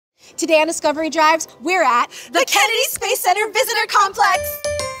Today on Discovery Drives, we're at the Kennedy Space Center Visitor Complex.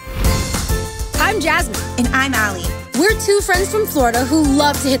 I'm Jasmine. And I'm Ally. We're two friends from Florida who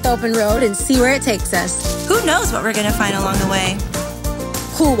love to hit the open road and see where it takes us. Who knows what we're gonna find along the way?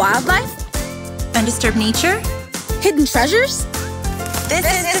 Cool wildlife? Undisturbed nature? Hidden treasures? This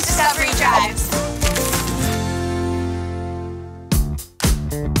is Discovery Drives.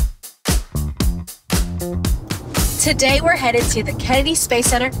 Today we're headed to the Kennedy Space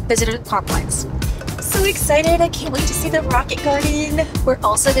Center Visitor Complex. So excited, I can't wait to see the rocket garden. We're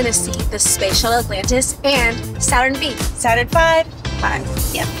also gonna see the Space Shuttle Atlantis and Saturn V. Saturn 5.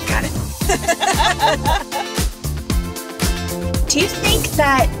 Yep, got it. Do you think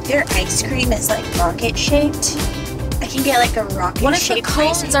that their ice cream is like rocket shaped? I can get like a rocket What if the shaped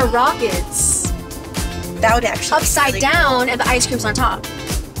cones are rockets? That would actually Upside be really down cool. and the ice cream's on top.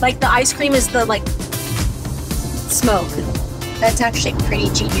 Like the ice cream is the like smoke. That's actually pretty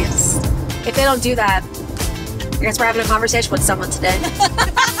genius. If they don't do that, I guess we're having a conversation with someone today.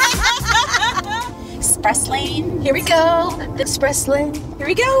 Express lane. Here we go. The express lane. Here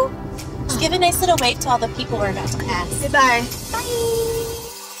we go. Just give a nice little wave to all the people we're about to pass. Goodbye. Bye.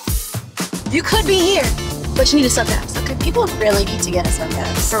 You could be here, but you need a sub pass. Okay. People really need to get us on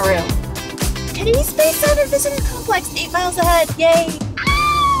gas. For real. Kennedy Space Center Visitor Complex, 8 miles ahead. Yay!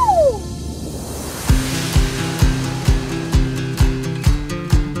 Ow!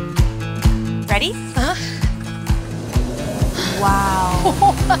 Ready? Huh? Wow.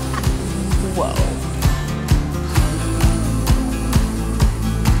 Whoa.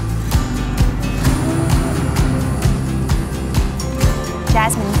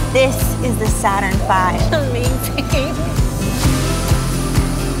 Jasmine, this is the Saturn V. Amazing.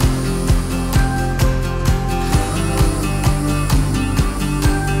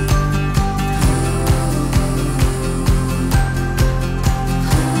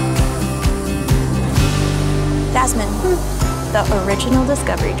 Jasmine, the original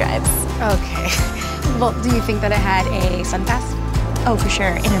Discovery Drives. Okay. Well, do you think that it had a sun pass? Oh, for sure.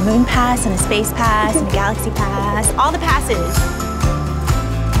 And a moon pass, and a space pass, and a galaxy pass. All the passes.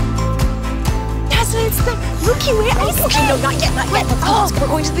 Jasmine, it's the Milky Way ice cream. Okay, no, not yet, not yet. Let's go. We're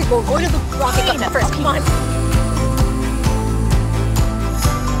going to the rocket garden first. Come on.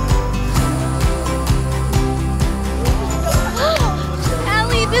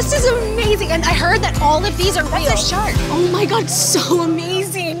 Allie, this is amazing. And I heard that all of these are real. That's a shark. Oh my God, so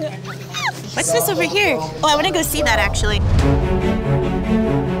amazing. What's this over here? Oh, I want to go see that, actually.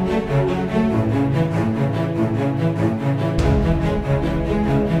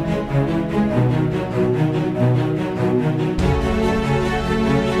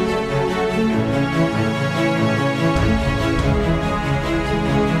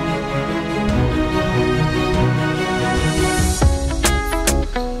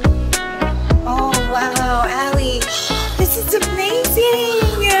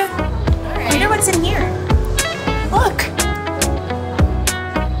 What's in here? Look.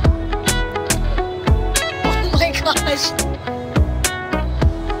 Oh my gosh.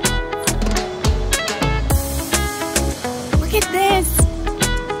 Look at this.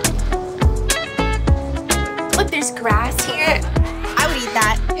 Look, there's grass here. I would eat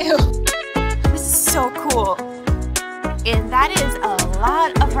that. Ew. This is so cool. And that is a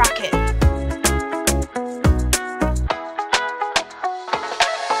lot of rocket.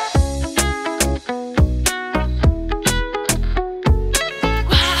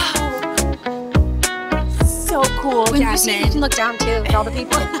 Cool, When Jasmine. you can look down too at all the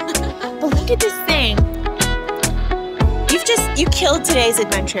people. But look at this thing. You killed today's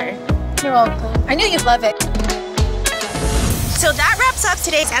adventure. You're welcome. I knew you'd love it. So that wraps up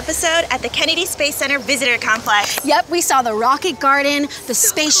today's episode at the Kennedy Space Center Visitor Complex. Yep, we saw the rocket garden, the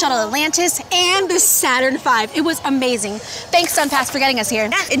Space Shuttle Atlantis, and the Saturn V. It was amazing. Thanks, SunPass, for getting us here.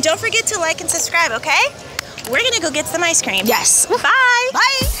 Yeah, and don't forget to like and subscribe, okay? We're gonna go get some ice cream. Yes. Bye.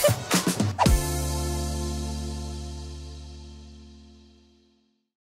 Bye.